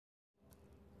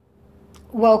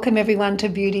Welcome everyone to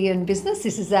Beauty and Business.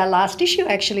 This is our last issue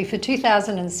actually for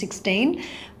 2016,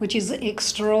 which is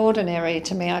extraordinary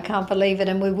to me. I can't believe it.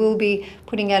 And we will be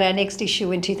putting out our next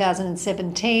issue in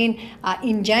 2017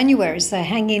 in January. So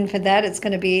hang in for that. It's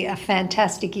going to be a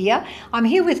fantastic year. I'm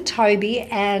here with Toby,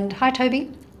 and hi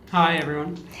Toby. Hi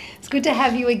everyone. It's good to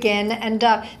have you again. And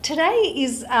today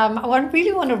is, I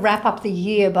really want to wrap up the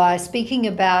year by speaking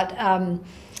about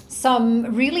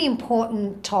some really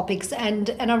important topics, and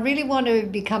I really want to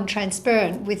become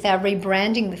transparent with our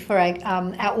rebranding for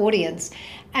our audience.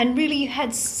 And really,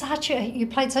 you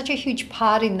played such a huge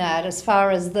part in that, as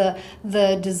far as the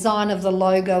design of the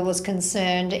logo was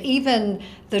concerned. Even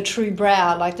the True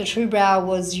Brow, like the True Brow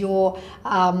was your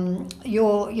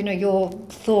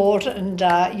thought and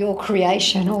your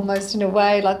creation, almost in a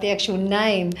way, like the actual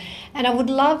name. And I would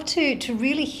love to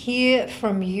really hear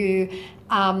from you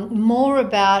more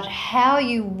about how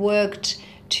you worked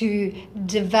to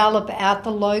develop out the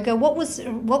logo. What were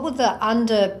the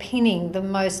underpinning, the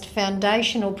most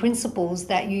foundational principles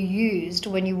that you used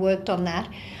when you worked on that?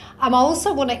 I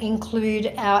also want to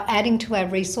include our adding to our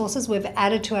resources. We've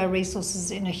added to our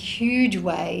resources in a huge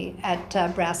way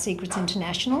at Brow Secrets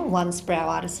International, Once Brow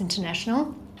Artists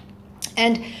International.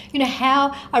 And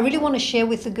how I really want to share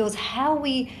with the girls how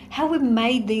we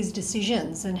made these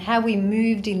decisions and how we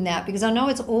moved in that, because I know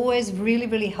it's always really,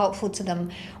 really helpful to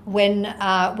them when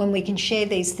we can share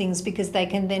these things, because they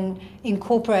can then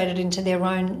incorporate it into their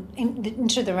own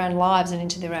lives and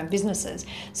into their own businesses.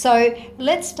 So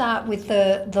let's start with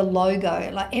the logo.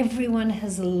 Like, everyone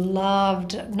has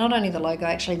loved not only the logo,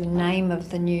 actually the name of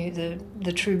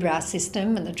the True Brow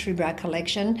system and the True Brow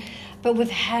collection, but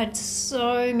we've had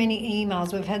so many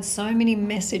emails, we've had so many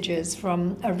messages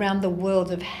from around the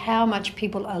world of how much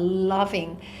people are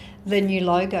loving the new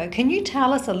logo. Can you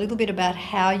tell us a little bit about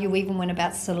how you even went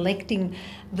about selecting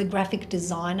the graphic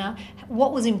designer?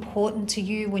 What was important to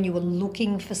you when you were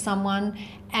looking for someone,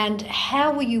 and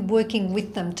how were you working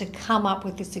with them to come up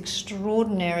with this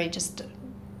extraordinary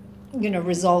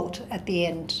result at the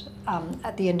end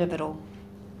of it all?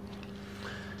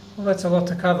 Well, that's a lot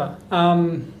to cover.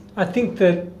 I think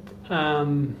that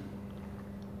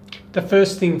the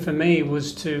first thing for me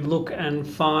was to look and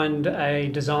find a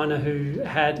designer who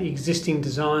had existing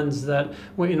designs that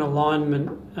were in alignment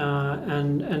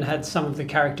and had some of the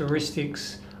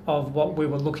characteristics of what we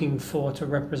were looking for to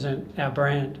represent our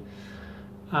brand.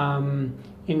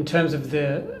 In terms of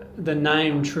the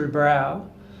name True Brow,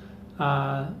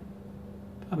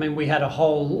 we had a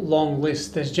whole long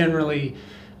list. There's generally,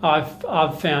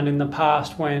 I've found in the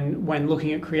past when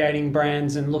looking at creating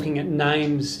brands and looking at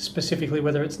names specifically,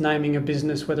 whether it's naming a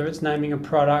business, whether it's naming a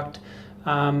product,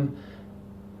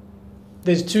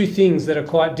 there's two things that are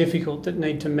quite difficult that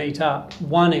need to meet up.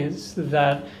 One is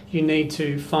that you need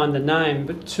to find the name,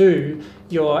 but two,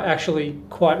 you're actually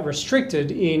quite restricted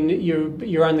in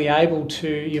you're only able to,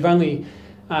 you've only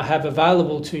have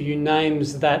available to you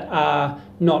names that are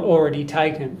not already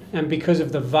taken. And because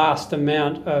of the vast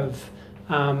amount of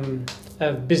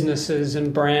businesses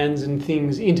and brands and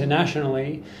things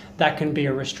internationally, that can be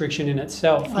a restriction in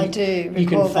itself. I do. You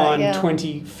can find that, yeah.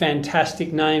 20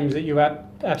 fantastic names that you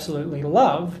absolutely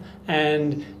love,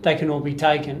 and they can all be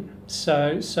taken.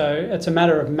 So it's a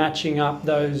matter of matching up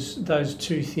those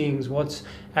two things, what's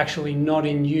actually not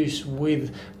in use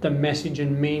with the message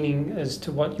and meaning as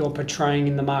to what you're portraying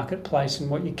in the marketplace and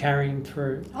what you're carrying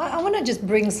through. I want to just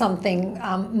bring something,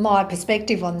 my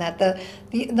perspective on that.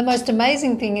 The most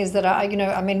amazing thing is that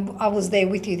I was there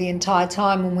with you the entire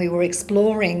time when we were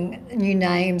exploring new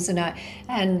names,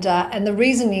 and the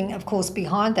reasoning, of course,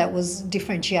 behind that was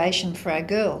differentiation for our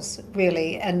girls,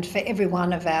 really, and for every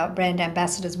one of our brand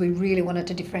ambassadors. We really wanted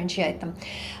to differentiate them.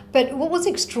 But what was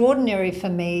extraordinary for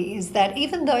me is that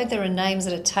even though there are names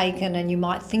that are taken and you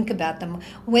might think about them,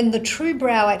 when the True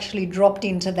Brow actually dropped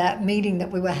into that meeting that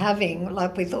we were having,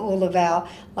 like with all of our,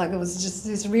 like it was just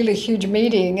this really huge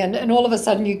meeting, and all of a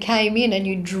sudden you came in and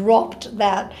you dropped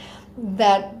that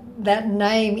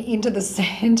name into the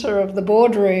center of the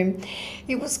boardroom,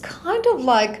 it was kind of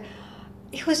like,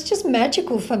 it was just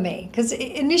magical for me, because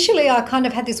initially I kind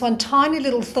of had this one tiny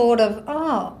little thought of,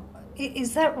 oh,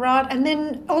 is that right? And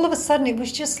then all of a sudden it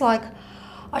was just like,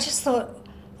 I just thought,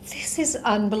 this is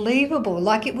unbelievable.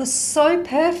 Like, it was so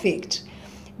perfect,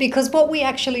 because what we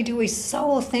actually do is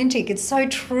so authentic. It's so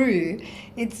true.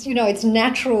 It's, it's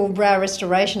natural brow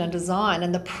restoration and design,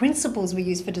 and the principles we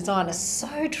use for design are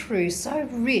so true, so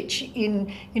rich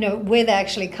in, where they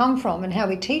actually come from and how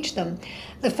we teach them.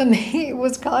 That for me, it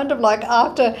was kind of like,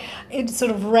 after it sort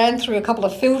of ran through a couple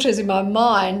of filters in my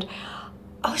mind,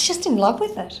 I was just in love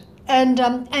with it. And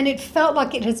it felt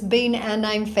like it has been our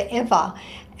name forever.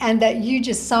 and that you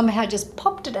just somehow just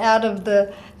popped it out of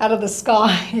the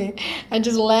sky and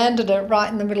just landed it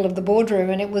right in the middle of the boardroom,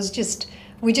 and it was just,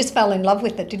 we just fell in love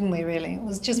with it, didn't we? Really, it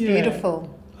was just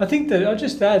beautiful. I think that I'll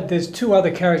just add there's two other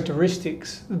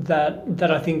characteristics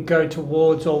that I think go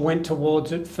towards or went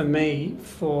towards it for me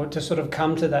to sort of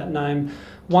come to that name.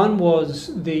 One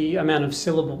was the amount of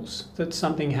syllables that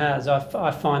something has.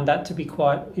 I find that to be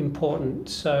quite important.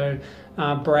 So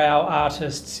Brow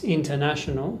Artists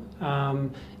International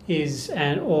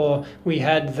or we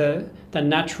had the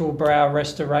Natural Brow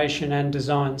Restoration and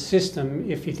Design System.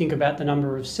 If you think about the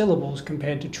number of syllables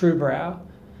compared to True Brow,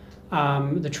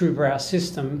 the True Brow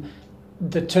system,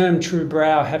 the term True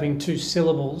Brow having 2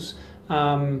 syllables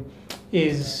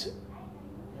is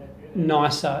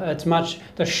nicer. It's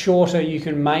the shorter you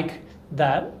can make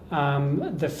that,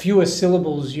 the fewer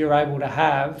syllables you're able to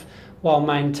have while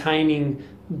maintaining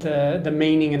the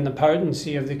meaning and the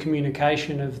potency of the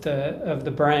communication of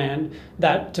the brand.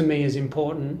 That to me is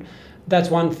important. That's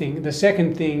one thing. The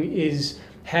second thing is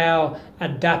how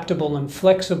adaptable and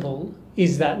flexible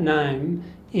is that name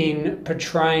in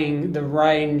portraying the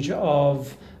range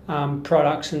of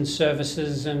products and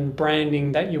services and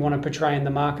branding that you want to portray in the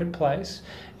marketplace.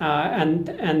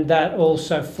 And that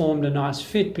also formed a nice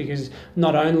fit, because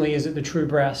not only is it the True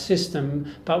Brow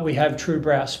system, but we have True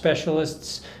Brow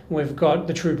specialists. We've got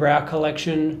the True Brow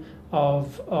collection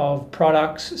of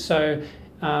products. So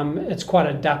it's quite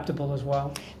adaptable as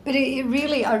well. But I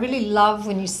really love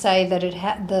when you say that it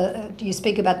had you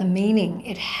speak about the meaning.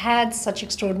 It had such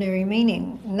extraordinary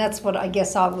meaning, and that's what I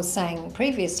guess I was saying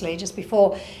previously, just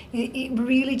before. It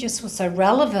really just was so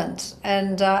relevant,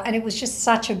 and it was just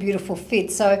such a beautiful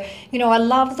fit. So, I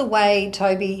love the way,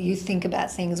 Toby, you think about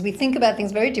things. We think about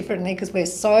things very differently because we're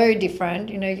so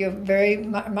different. You're very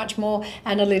much more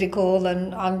analytical,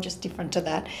 and I'm just different to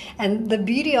that. And the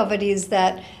beauty of it is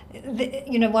that,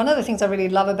 one of the things I really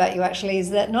love about you actually is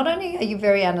that not only are you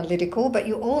very analytical, but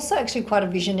you're also actually quite a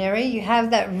visionary. You have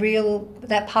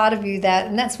that part of you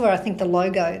and that's where I think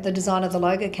the design of the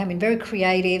logo came in, very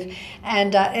creative,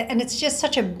 and it's just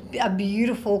such a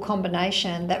beautiful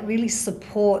combination that really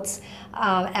supports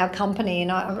our company.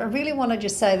 And I really want to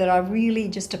just say that I really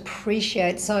just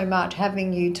appreciate so much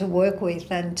having you to work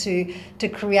with and to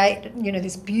create,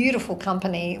 this beautiful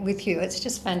company with you. It's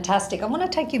just fantastic. I want to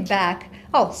take you back.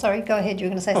 Oh, sorry, go ahead. You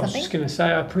were going to say something? I was just going to say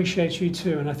I appreciate you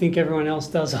too, and I think everyone else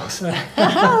does also.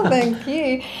 Thank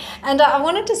you. And I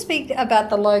wanted to speak about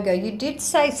the logo. You did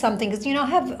say something, because,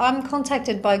 I'm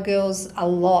contacted by girls a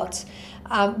lot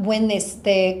when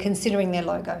they're considering their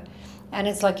logo. And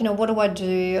it's like, what do I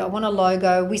do? I want a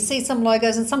logo. We see some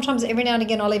logos, and sometimes every now and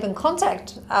again I'll even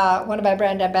contact one of our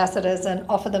brand ambassadors and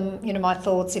offer them, my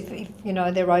thoughts if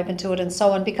they're open to it and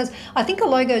so on, because I think a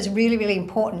logo is really, really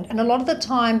important. And a lot of the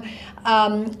time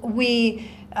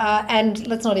and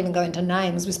let's not even go into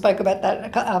names. We spoke about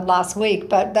that last week,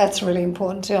 but that's really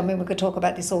important too. I mean, we could talk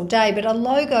about this all day. But a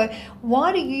logo,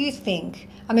 why do you think?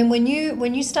 I mean, when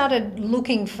you started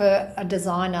looking for a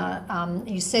designer,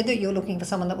 you said that you were looking for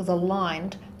someone that was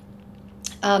aligned.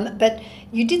 But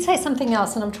you did say something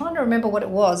else, and I'm trying to remember what it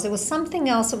was. There was something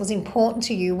else that was important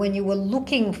to you when you were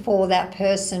looking for that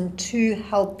person to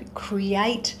help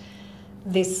create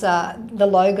this the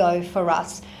logo for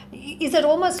us. Is it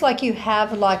almost like you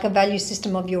have like a value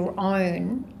system of your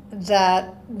own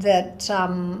that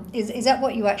is that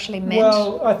what you actually meant?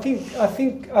 Well, I think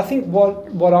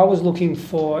what I was looking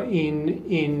for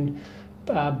in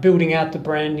building out the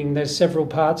branding, there's several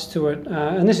parts to it,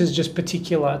 and this is just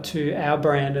particular to our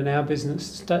brand and our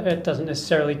business. It doesn't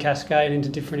necessarily cascade into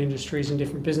different industries and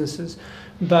different businesses,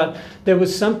 but there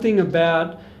was something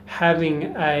about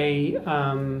having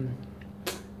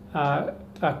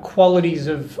qualities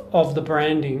of the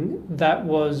branding that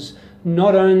was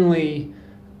not only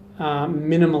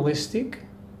minimalistic,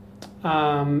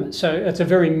 so it's a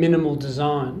very minimal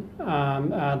design.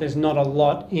 There's not a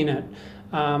lot in it,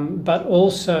 but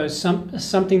also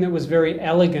something that was very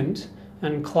elegant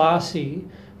and classy,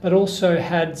 but also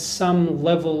had some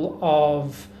level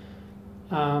of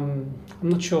I'm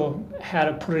not sure how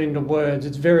to put it into words.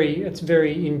 It's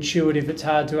very intuitive. It's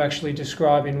hard to actually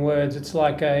describe in words. It's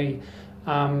like an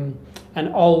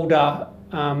older,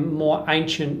 more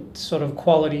ancient sort of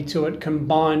quality to it,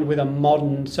 combined with a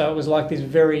modern. So it was like this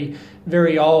very,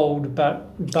 very old but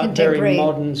very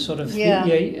modern sort of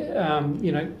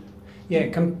thing. Yeah,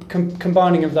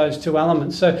 combining of those two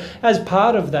elements. So as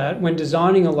part of that, when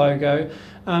designing a logo,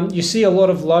 you see a lot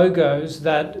of logos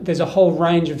that there's a whole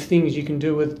range of things you can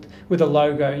do with a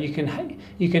logo. You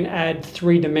can add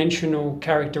three-dimensional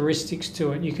characteristics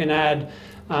to it. You can add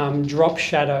drop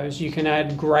shadows. You can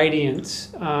add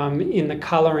gradients in the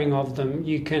colouring of them.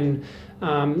 You can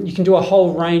do a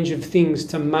whole range of things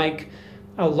to make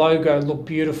a logo look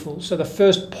beautiful. So the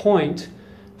first point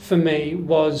for me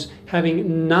was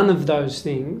having none of those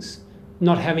things,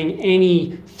 not having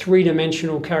any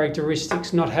three-dimensional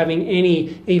characteristics, not having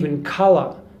any even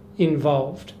colour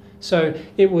involved. So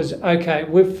it was, okay,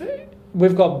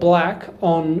 we've got black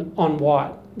on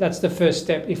white. That's the first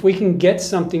step. If we can get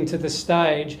something to the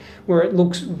stage where it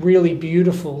looks really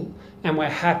beautiful and we're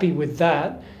happy with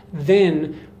that,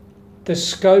 then the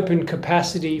scope and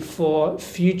capacity for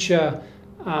future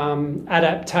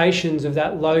adaptations of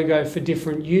that logo for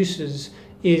different uses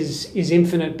is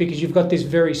infinite, because you've got this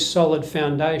very solid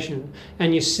foundation.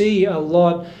 And you see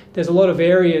there's a lot of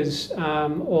areas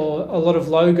or a lot of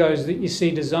logos that you see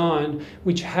designed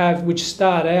which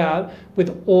start out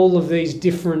with all of these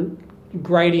different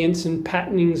gradients and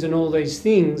patternings and all these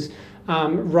things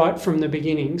right from the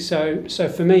beginning. So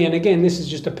for me, and again, this is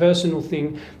just a personal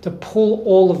thing, to pull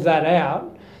all of that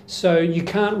out, so you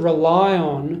can't rely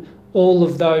on all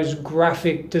of those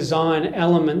graphic design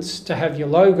elements to have your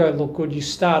logo look good. You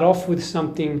start off with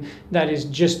something that is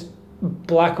just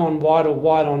black on white or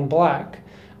white on black,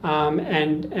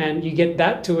 and you get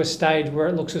that to a stage where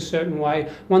it looks a certain way.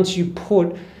 Once you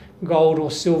put gold or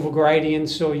silver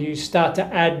gradients, or you start to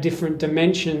add different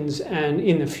dimensions, and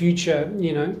in the future,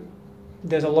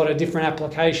 there's a lot of different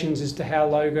applications as to how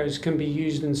logos can be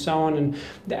used and so on,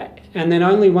 and then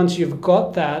only once you've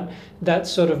got that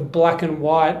sort of black and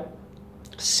white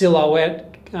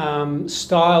silhouette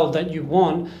style that you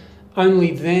want,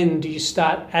 only then do you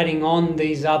start adding on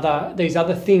these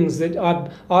other things that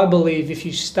I believe, if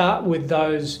you start with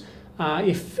those,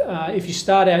 if you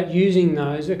start out using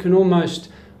those, it can almost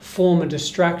form a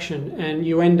distraction, and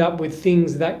you end up with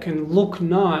things that can look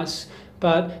nice,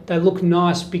 but they look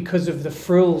nice because of the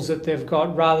frills that they've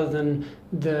got, rather than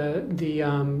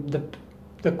the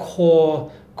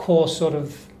core sort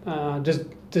of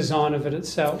design of it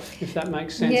itself, if that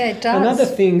makes sense. Yeah, it does. Another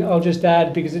thing I'll just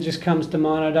add, because it just comes to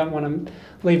mind, I don't want to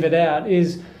leave it out,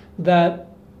 is that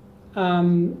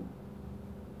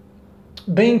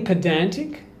being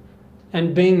pedantic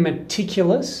and being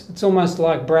meticulous, it's almost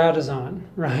like brow design,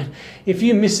 right? If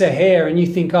you miss a hair and you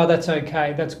think, oh, that's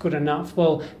okay, that's good enough,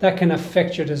 well, that can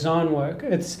affect your design work.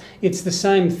 It's the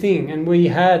same thing. And we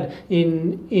had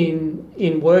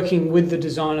in working with the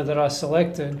designer that I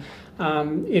selected,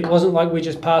 it wasn't like we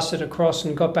just passed it across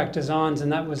and got back designs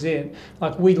and that was it.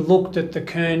 Like, we looked at the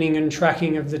kerning and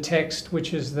tracking of the text,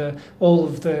 which is all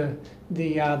of the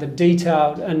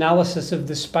detailed analysis of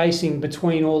the spacing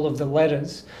between all of the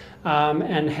letters,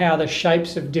 and how the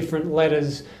shapes of different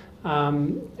letters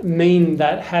mean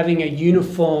that having a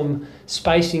uniform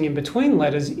spacing in between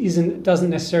letters doesn't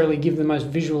necessarily give the most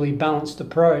visually balanced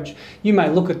approach. You may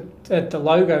look at the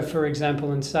logo, for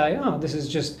example, and say, oh, it's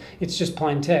just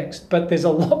plain text, but there's a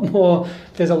lot more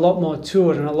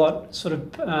to it, and a lot sort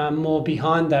of more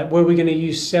behind that, where we're going to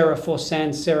use serif or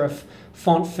sans serif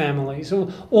font families.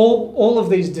 All of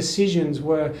these decisions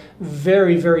were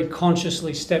very, very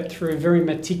consciously stepped through, very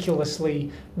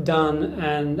meticulously done,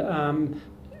 and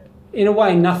in a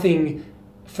way, nothing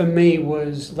for me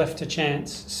was left to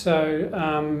chance. So,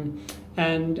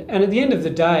 and at the end of the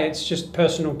day, it's just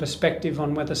personal perspective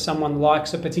on whether someone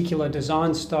likes a particular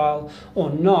design style or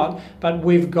not. But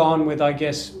we've gone with, I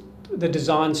guess, the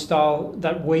design style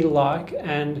that we like,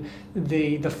 and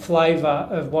the flavour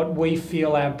of what we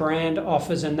feel our brand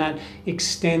offers, and that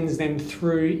extends them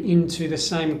through into the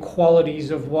same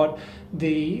qualities of what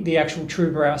the actual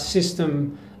Truebrow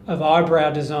system of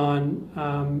eyebrow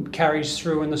design carries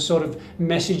through, and the sort of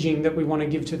messaging that we want to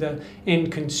give to the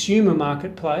end consumer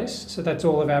marketplace. So that's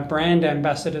all of our brand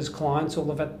ambassadors, clients, all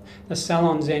of the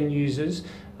salon's end users.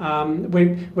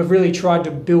 We've really tried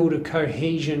to build a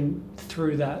cohesion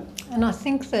through that. And I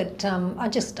think that I'm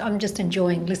just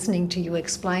enjoying listening to you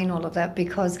explain all of that,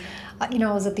 because I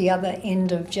was at the other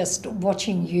end of just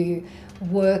watching you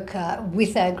work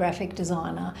with our graphic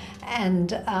designer,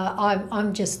 and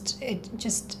it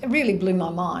just really blew my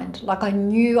mind. Like, I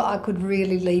knew I could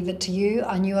really leave it to you.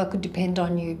 I knew I could depend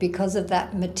on you because of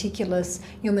that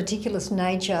your meticulous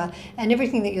nature, and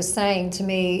everything that you're saying to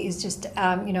me is just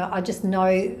I just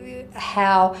know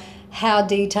how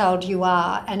detailed you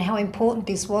are and how important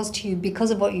this was to you because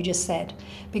of what you just said.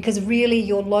 Because really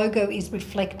your logo is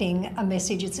reflecting a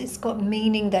message. It's got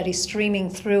meaning that is streaming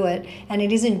through it, and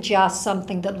it isn't just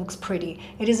something that looks pretty.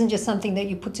 It isn't just something that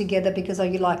you put together because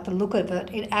you like the look of it.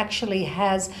 It actually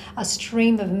has a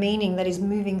stream of meaning that is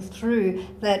moving through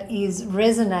that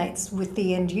resonates with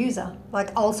the end user.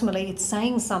 Like ultimately it's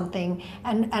saying something,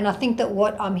 and I think that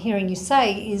what I'm hearing you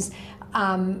say is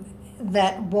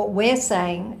that what we're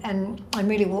saying and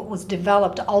really what was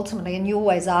developed ultimately, and you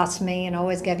always asked me and I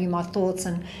always gave you my thoughts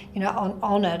and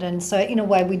on it, and so in a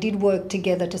way we did work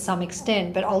together to some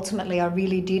extent, but ultimately I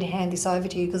really did hand this over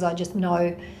to you because I just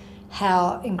know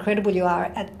how incredible you are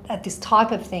at this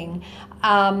type of thing.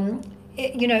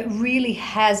 It really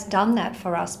has done that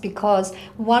for us, because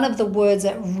one of the words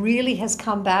that really has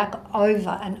come back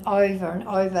over and over and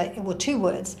over, well, two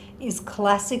words, is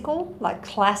classical, like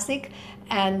classic,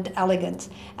 and elegant.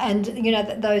 And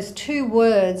those two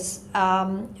words,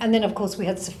 and then of course we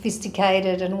had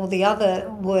sophisticated and all the other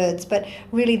words, but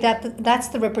really that's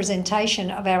the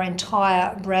representation of our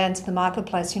entire brand to the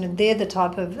marketplace. They're the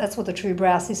type of, that's what the True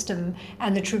Brow system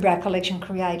and the True Brow collection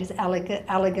create, is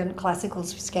elegant, classical,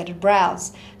 sophisticated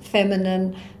brows.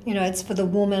 Feminine, it's for the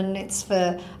woman, it's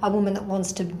for a woman that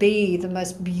wants to be the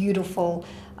most beautiful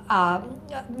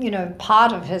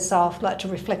part of herself, like to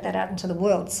reflect that out into the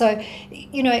world. So,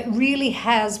 it really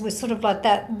has, we're sort of like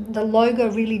that, the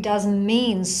logo really does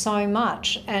mean so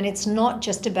much, and it's not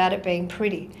just about it being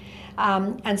pretty.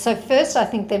 And so first, I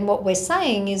think then what we're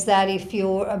saying is that if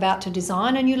you're about to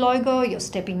design a new logo, you're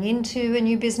stepping into a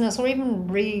new business, or even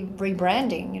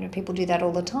rebranding, people do that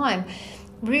all the time,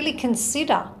 really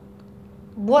consider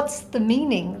what's the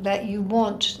meaning that you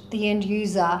want the end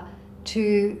user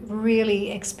to really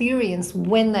experience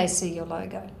when they see your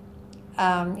logo.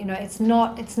 It's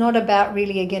not about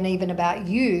really, again, even about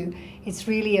you. It's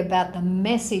really about the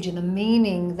message and the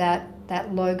meaning that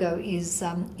logo is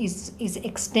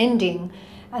extending,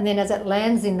 and then as it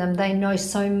lands in them, they know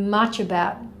so much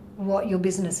about what your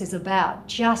business is about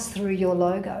just through your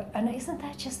logo. And isn't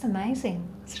that just amazing?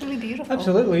 It's really beautiful.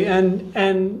 Absolutely.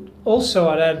 And also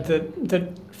I'd add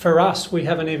that for us, we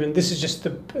haven't even, this is just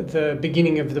the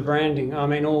beginning of the branding. I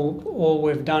mean, all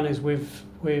we've done is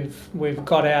we've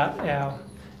got out our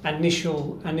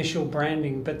initial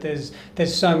branding, but there's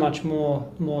so much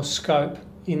more scope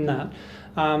in that.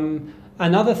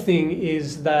 Another thing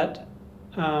is that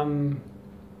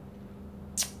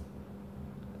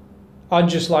I'd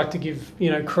just like to give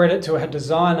credit to a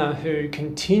designer who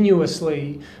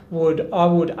continuously I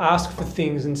would ask for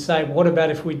things and say, what about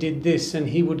if we did this? And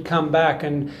he would come back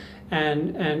and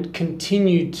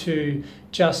continue to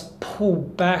just pull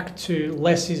back to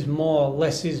less is more,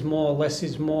 less is more, less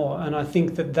is more. And I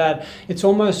think that it's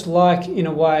almost like, in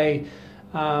a way,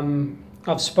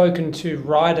 I've spoken to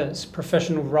writers,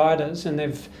 professional writers, and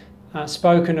they've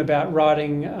spoken about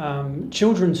writing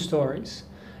children's stories.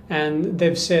 And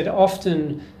they've said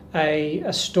often a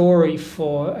story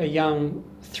for a young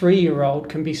 3-year-old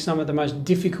can be some of the most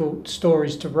difficult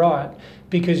stories to write,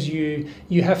 because you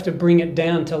have to bring it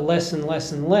down to less and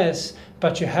less and less,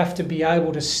 but you have to be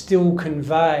able to still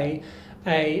convey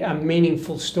a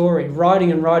meaningful story.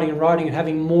 Writing and writing and writing and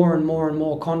having more and more and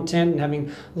more content and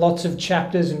having lots of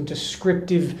chapters and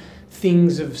descriptive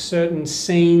things of certain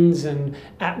scenes and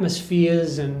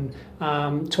atmospheres and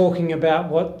talking about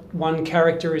what one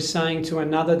character is saying to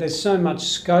another. There's so much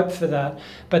scope for that.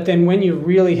 But then when you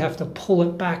really have to pull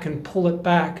it back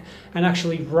and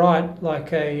actually write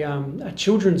like a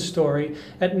children's story,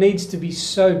 it needs to be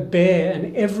so bare,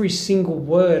 and every single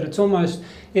word,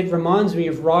 it reminds me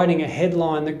of writing a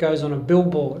headline that goes on a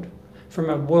billboard from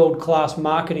a world-class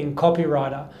marketing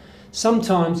copywriter.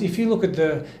 Sometimes, if you look at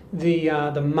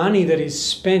the money that is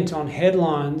spent on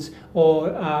headlines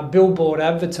or billboard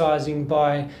advertising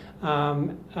by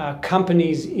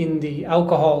companies in the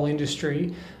alcohol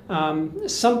industry,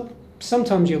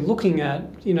 sometimes you're looking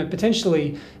at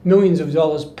potentially millions of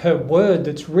dollars per word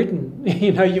that's written.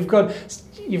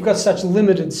 You've got such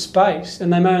limited space,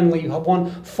 and they may only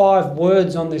want 5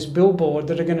 words on this billboard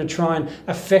that are going to try and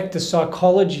affect the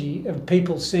psychology of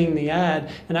people seeing the ad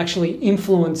and actually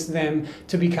influence them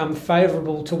to become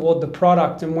favourable toward the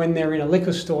product. And when they're in a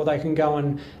liquor store, they can go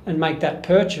and make that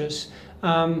purchase.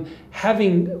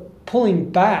 pulling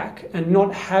back and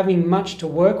not having much to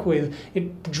work with,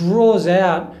 it draws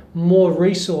out more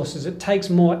resources. It takes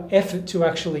more effort to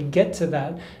actually get to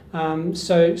that.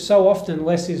 So often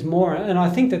less is more, and I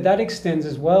think that extends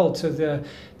as well to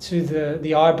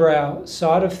the eyebrow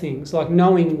side of things. Like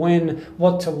knowing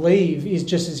what to leave is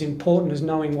just as important as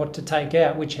knowing what to take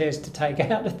out, which hairs to take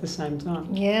out at the same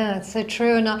time. Yeah, it's so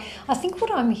true. And I think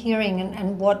what I'm hearing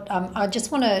and what I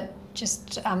just want to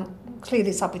clear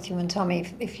this up with you and tell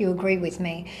me if you agree with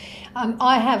me.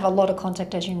 I have a lot of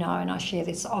contact, as you know, and I share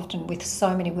this often with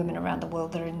so many women around the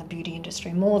world that are in the beauty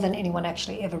industry, more than anyone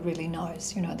actually ever really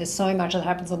knows. You know, there's so much that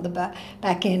happens on the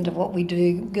back end of what we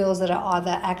do. Girls that are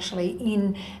either actually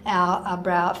in our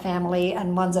brow family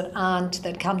and ones that aren't,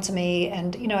 that come to me,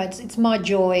 and you know, it's my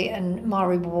joy and my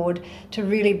reward to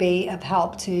really be of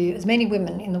help to as many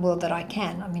women in the world that I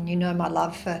can. I mean, you know, my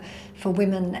love for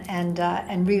women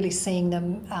and really seeing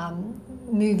them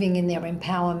moving in their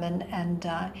empowerment and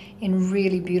in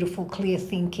really beautiful, clear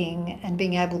thinking, and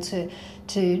being able to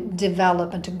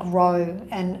develop and to grow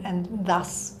and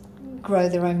thus grow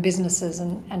their own businesses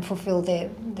and fulfill their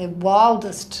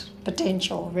wildest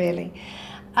potential, really.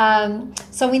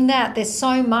 So in that, there's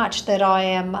so much that I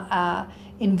am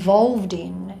involved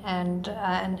in, and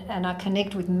I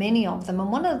connect with many of them.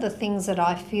 And one of the things that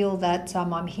I feel that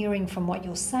I'm hearing from what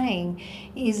you're saying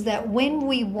is that when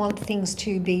we want things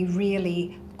to be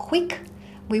really quick,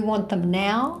 we want them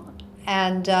now,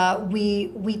 and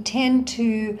we tend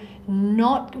to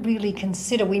not really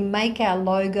consider. We make our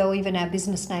logo, even our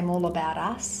business name, all about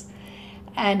us,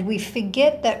 and we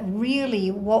forget that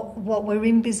really what we're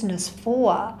in business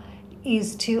for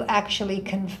is to actually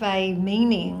convey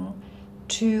meaning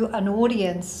to an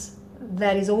audience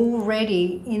that is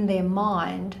already in their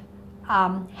mind,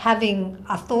 having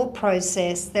a thought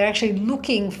process. They're actually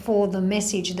looking for the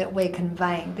message that we're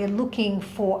conveying. They're looking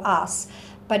for us,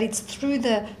 but it's through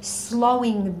the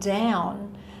slowing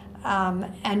down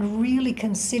and really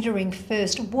considering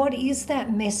first, what is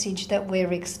that message that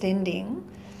we're extending?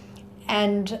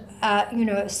 And, you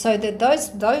know, so that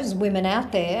those women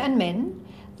out there and men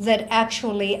that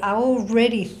actually are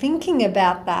already thinking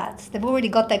about that, they've already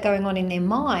got that going on in their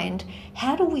mind.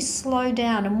 How do we slow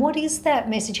down, and what is that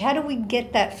message? How do we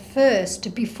get that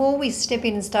first before we step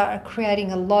in and start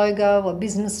creating a logo, a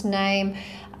business name,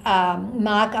 a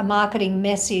marketing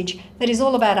message that is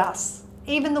all about us?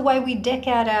 Even the way we deck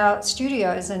out our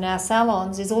studios and our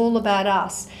salons is all about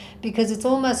us, because it's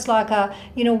almost like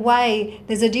in a way,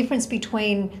 there's a difference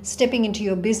between stepping into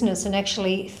your business and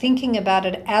actually thinking about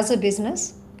it as a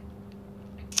business,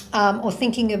 or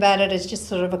thinking about it as just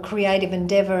sort of a creative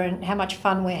endeavour, and how much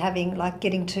fun we're having, like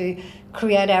getting to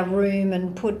create our room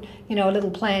and put, you know, a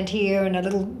little plant here and a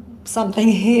little something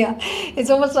here.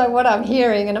 It's almost like what I'm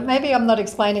hearing, and maybe I'm not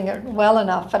explaining it well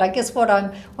enough, but I guess what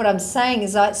I'm saying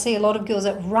is I see a lot of girls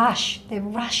that rush. They're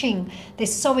rushing. They're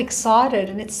so excited,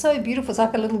 and it's so beautiful. It's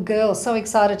like a little girl so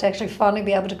excited to actually finally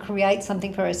be able to create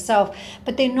something for herself,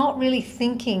 but they're not really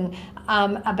thinking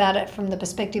about it from the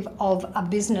perspective of a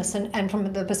business. And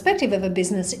from the perspective of a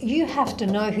business, you have to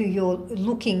know who you're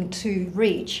looking to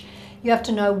reach. You have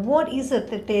to know what is it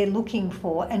that they're looking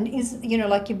for, and is, you know,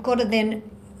 like you've got to then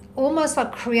almost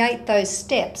like create those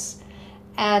steps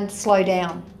and slow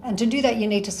down. And to do that, you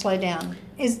need to slow down.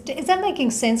 Is that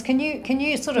making sense? Can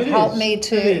you sort of help me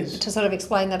to sort of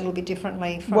explain that a little bit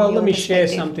differently from your perspective? Well, let me share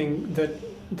something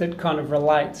that kind of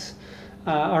relates.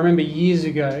 I remember years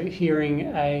ago hearing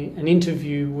an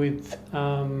interview with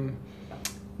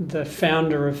the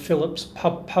founder of Phillips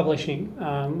Publishing.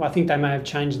 I think they may have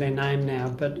changed their name now,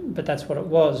 but that's what it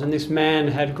was. And this man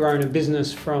had grown a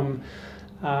business from,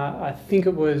 I think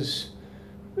it was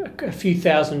a few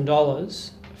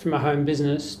 $1,000s from a home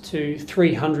business to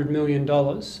 $300 million,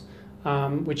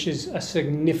 which is a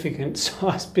significant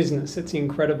size business. It's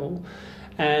incredible.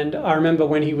 And I remember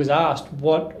when he was asked,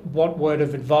 what word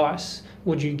of advice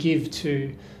would you give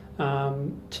to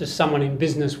someone in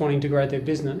business wanting to grow their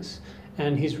business?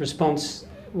 And his response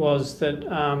was that,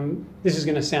 this is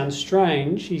going to sound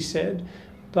strange, he said,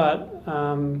 but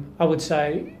I would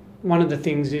say one of the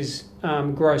things is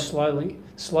grow slowly,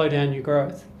 slow down your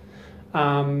growth.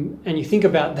 And you think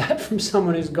about that from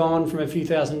someone who's gone from a few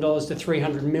 $1,000s to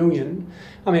 300 million.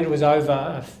 I mean, it was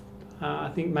over, I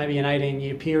think maybe an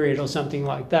 18-year period or something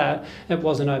like that. It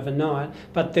wasn't overnight,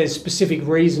 but there's specific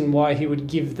reason why he would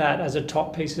give that as a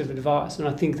top piece of advice. And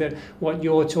I think that what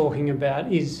you're talking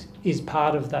about is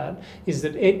part of that, is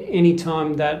that any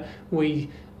time that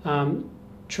we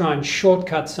try and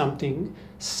shortcut something,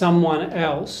 someone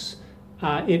else,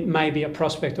 it may be a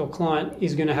prospect or client,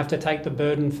 is going to have to take the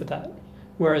burden for that.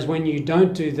 Whereas when you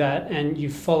don't do that and you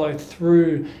follow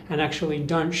through and actually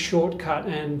don't shortcut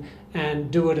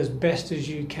and do it as best as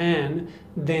you can,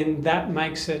 then that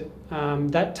makes it,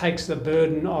 that takes the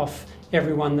burden off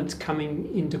everyone that's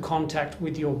coming into contact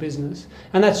with your business.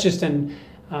 And that's just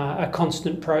a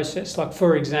constant process. Like,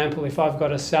 for example, if I've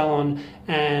got a salon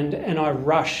and I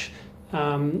rush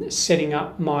setting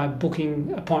up my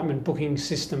appointment booking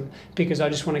system because I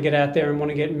just want to get out there and want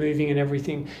to get moving and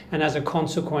everything, and as a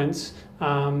consequence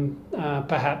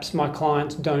perhaps my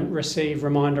clients don't receive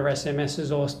reminder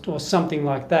SMSs or something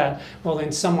like that, well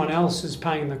then someone else is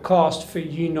paying the cost for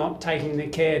you not taking the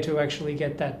care to actually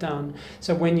get that done.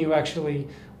 So when you actually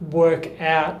work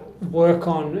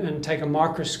on and take a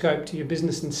microscope to your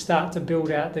business and start to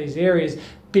build out these areas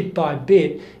bit by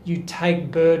bit, you take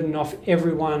burden off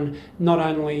everyone, not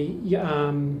only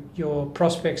your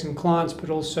prospects and clients,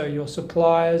 but also your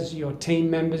suppliers, your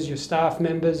team members, your staff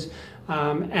members,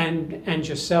 and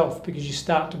yourself, because you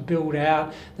start to build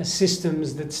out the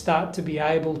systems that start to be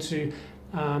able to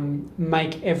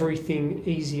make everything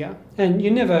easier. And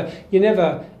you never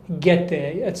get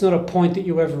there. It's not a point that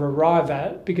you ever arrive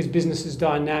at, because business is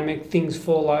dynamic, things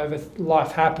fall over,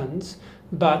 life happens.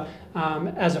 But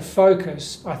as a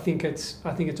focus, I think it's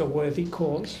a worthy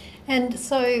cause. And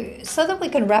so that we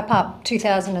can wrap up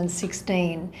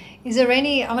 2016, is there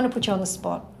any, I'm going to put you on the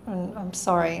spot, and I'm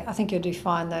sorry, I think you'll do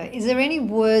fine though. Is there any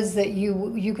words that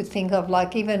you could think of,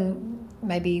 like even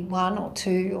maybe one or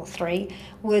two or three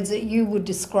words that you would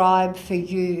describe for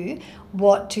you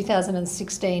what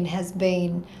 2016 has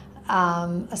been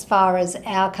as far as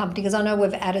our company? Because I know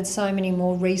we've added so many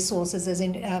more resources as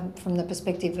in from the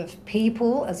perspective of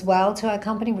people as well to our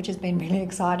company, which has been really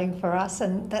exciting for us,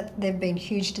 and that they've been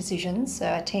huge decisions. So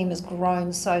our team has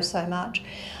grown so much.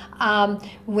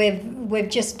 We've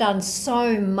just done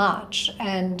so much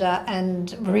and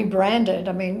rebranded.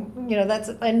 I mean, that's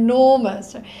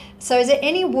enormous. So is there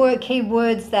any key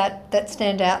words that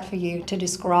stand out for you to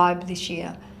describe this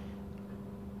year?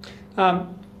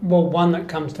 Well, one that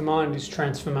comes to mind is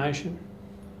transformation.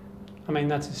 I mean,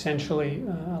 that's essentially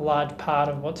a large part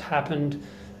of what's happened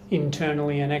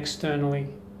internally and externally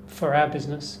for our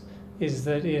business, is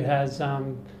that it has,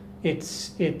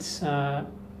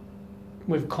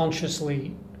 we've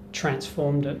consciously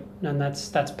transformed it, and that's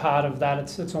part of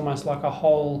that. It's almost like a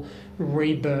whole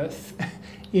rebirth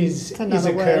is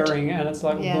occurring, and it's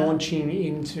like launching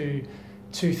into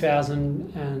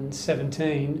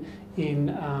 2017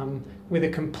 with a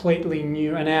completely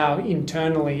new, and our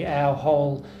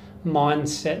whole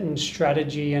mindset and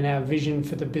strategy and our vision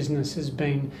for the business has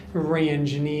been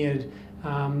re-engineered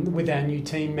with our new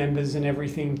team members and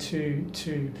everything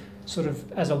to sort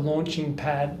of as a launching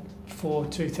pad for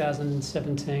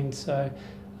 2017. So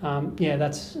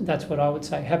that's what I would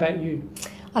say. How about you?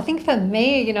 I think for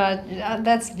me,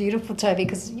 that's beautiful, Toby,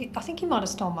 because I think you might have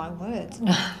stolen my words.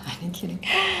 No, I'm kidding.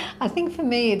 I think for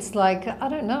me, it's like, I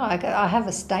don't know, I have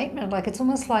a statement. Like, it's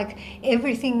almost like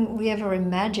everything we ever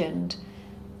imagined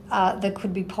that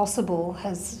could be possible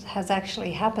has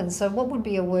actually happened. So what would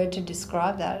be a word to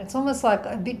describe that? It's almost like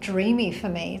a bit dreamy for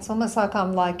me. It's almost like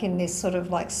I'm like in this sort of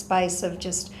like space of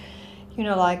just,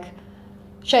 like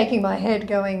shaking my head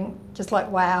going just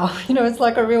like, wow, it's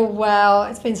like a real wow.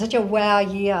 It's been such a wow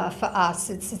year for us.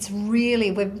 It's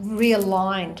really, we've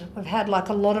realigned. We've had like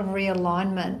a lot of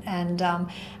realignment and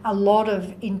a lot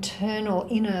of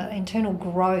internal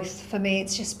growth. For me,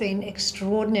 it's just been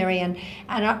extraordinary. And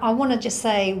I want to just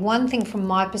say one thing from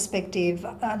my perspective,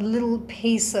 a little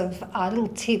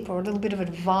tip or a little bit of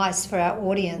advice for our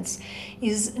audience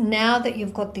is, now that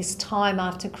you've got this time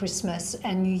after Christmas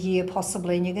and New Year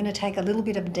possibly, and you're going to take a little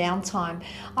bit of downtime,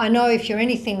 I know if you're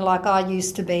anything like I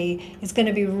used to be, it's going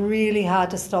to be really hard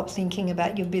to stop thinking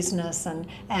about your business and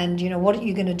what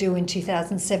you're going to do in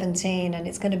 2017, and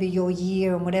it's going to be your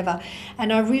year and whatever.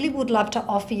 And I really would love to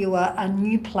offer you a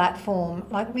new platform,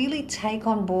 like really take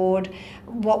on board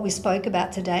what we spoke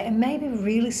about today and maybe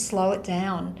really slow it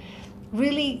down.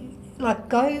 Really like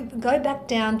go back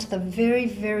down to the very,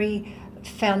 very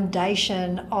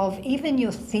foundation of even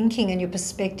your thinking and your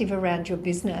perspective around your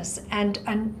business, and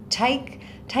take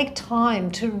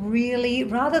time to really,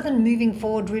 rather than moving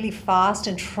forward really fast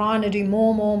and trying to do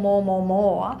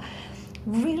more,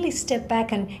 really step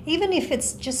back. And even if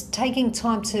it's just taking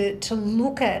time to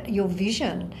look at your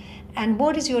vision and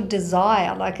what is your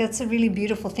desire, like that's a really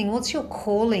beautiful thing. What's your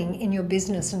calling in your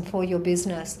business and for your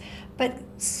business? But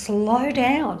slow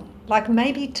down, like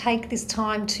maybe take this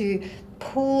time to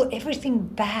pull everything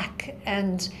back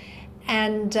and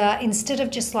instead of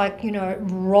just like,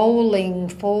 rolling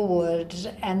forward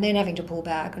and then having to pull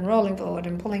back and rolling forward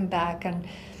and pulling back, and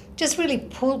just really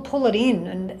pull it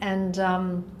in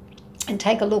and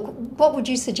take a look. What would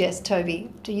you suggest,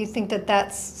 Toby? Do you think that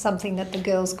that's something that the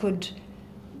girls could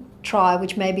try,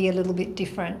 which may be a little bit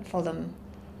different for them?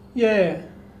 Yeah.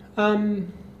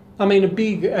 I mean, a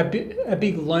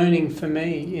big learning for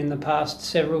me in the past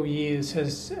several years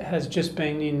has just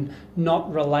been in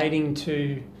not relating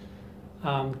to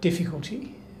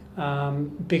difficulty,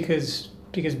 because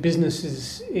business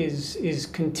is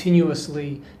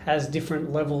continuously has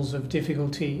different levels of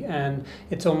difficulty, and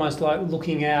it's almost like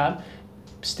looking out,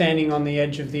 standing on the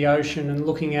edge of the ocean and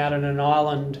looking out at an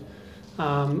island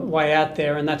way out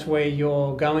there, and that's where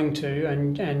you're going to,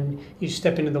 and you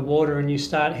step into the water and you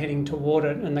start heading toward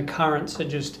it, and the currents are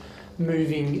just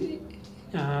moving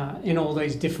in all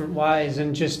these different ways,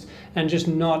 and just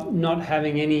not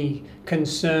having any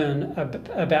concern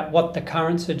about what the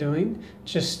currents are doing,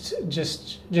 just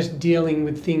dealing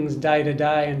with things day to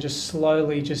day, and just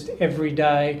slowly, just every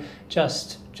day,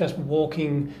 just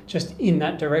walking just in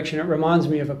that direction. It reminds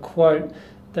me of a quote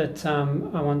that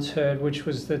I once heard, which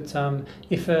was that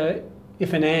if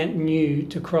an ant knew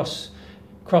to cross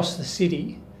the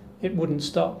city, it wouldn't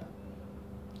stop.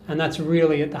 And that's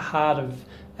really at the heart of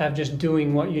just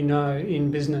doing what you know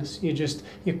in business.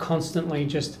 You're constantly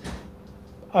just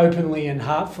openly and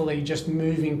heartfully just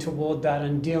moving toward that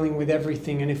and dealing with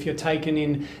everything. And if you're taken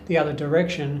in the other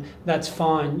direction, that's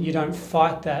fine. You don't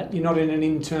fight that. You're not in an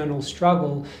internal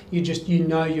struggle. You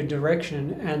know your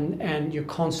direction, and you're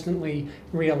constantly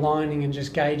realigning and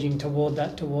just gauging toward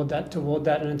that.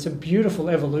 And it's a beautiful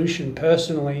evolution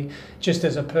personally, just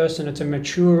as a person. It's a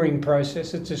maturing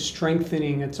process. It's a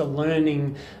strengthening. It's a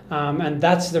learning. And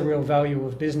that's the real value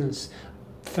of business.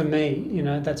 For me,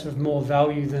 that's of more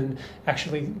value than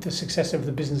actually the success of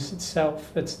the business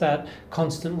itself. It's that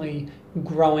constantly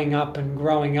growing up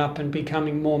and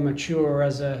becoming more mature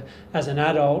as an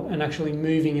adult, and actually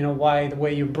moving in a way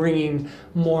where you're bringing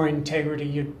more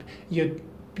integrity.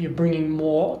 You're bringing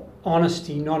more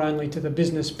honesty, not only to the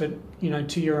business but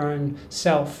to your own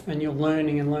self, and you're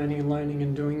learning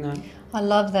and doing that. I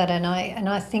love that, and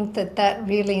I think that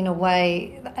really, in a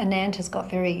way, an ant has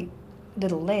got very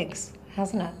little legs,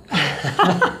 hasn't it?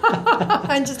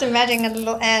 I'm just imagining a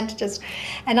little ant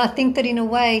and I think that in a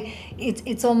way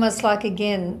it's almost like,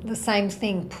 again, the same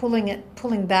thing,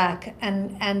 pulling back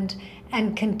and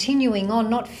continuing on,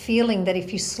 not feeling that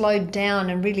if you slow down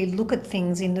and really look at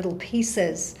things in little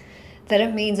pieces, that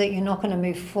it means that you're not going to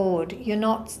move forward. You're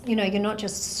not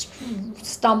just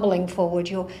stumbling forward.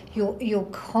 You're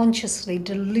consciously,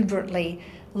 deliberately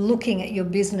looking at your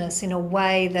business in a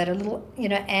way that a little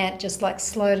ant just like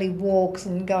slowly walks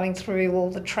and going through all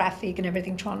the traffic and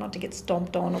everything, trying not to get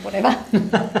stomped on or whatever.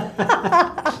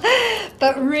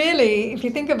 But really, if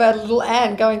you think about a little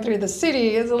ant going through the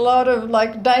city, there's a lot of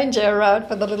like danger, right,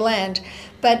 for the little ant.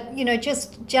 But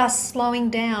just slowing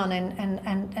down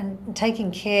and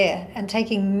taking care and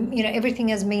taking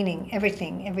everything as meaning,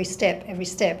 everything, every step.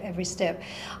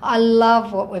 I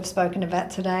love what we've spoken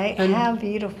about today. And how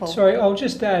beautiful. Sorry, I'll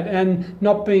just add, and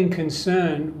not being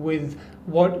concerned with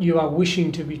what you are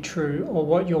wishing to be true or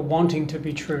what you're wanting to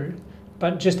be true,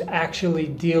 but just actually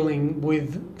dealing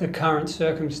with the current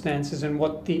circumstances and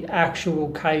what the actual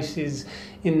case is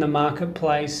in the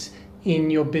marketplace, in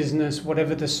your business,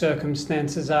 whatever the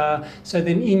circumstances are. So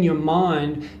then in your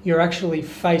mind, you're actually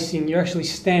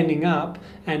standing up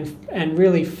and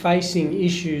really facing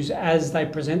issues as they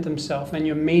present themselves, and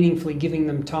you're meaningfully giving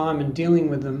them time and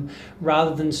dealing with them,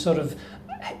 rather than sort of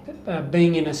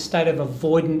being in a state of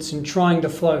avoidance and trying to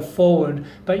flow forward,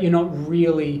 but you're not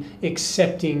really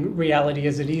accepting reality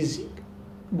as it is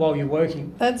while you're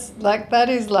working. That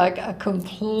is like a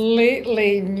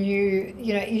completely new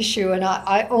issue, and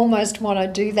I almost want to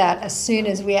do that as soon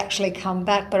as we actually come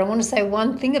back. But I want to say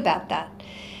one thing about that.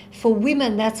 For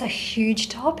women, that's a huge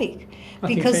topic. I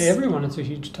think for everyone it's a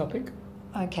huge topic.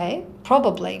 Okay,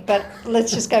 probably. But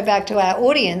let's just go back to our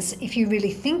audience. If you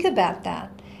really think about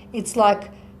that, it's like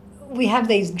we have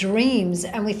these dreams,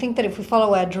 and we think that if we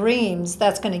follow our dreams,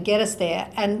 that's going to get us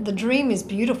there. And the dream is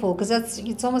beautiful because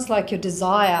it's almost like your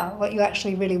desire, what you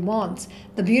actually really want.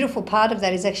 The beautiful part of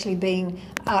that is actually being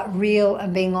real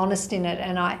and being honest in it.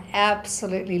 And I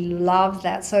absolutely love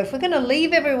that. So if we're going to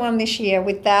leave everyone this year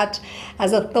with that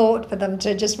as a thought for them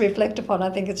to just reflect upon, I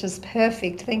think it's just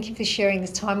perfect. Thank you for sharing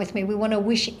this time with me. We want to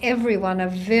wish everyone a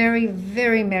very,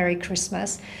 very Merry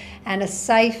Christmas. and a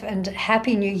safe and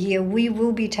happy new year. We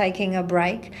will be taking a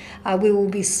break. We will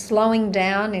be slowing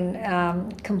down and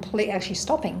actually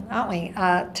stopping, aren't we?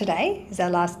 Today is our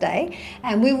last day,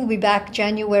 and we will be back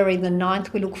January the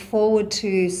 9th. We look forward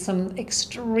to some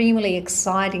extremely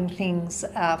exciting things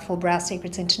for Brow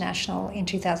Secrets International in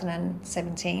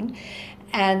 2017.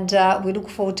 And we look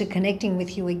forward to connecting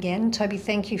with you again. Toby,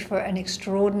 thank you for an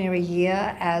extraordinary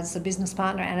year as a business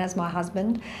partner and as my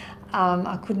husband.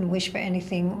 I couldn't wish for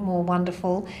anything more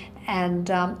wonderful. And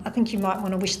I think you might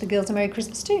want to wish the girls a Merry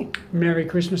Christmas too. Merry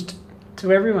Christmas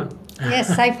to everyone.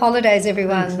 Yes, safe holidays,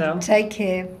 everyone. Thanks, Al. Take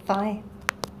care. Bye.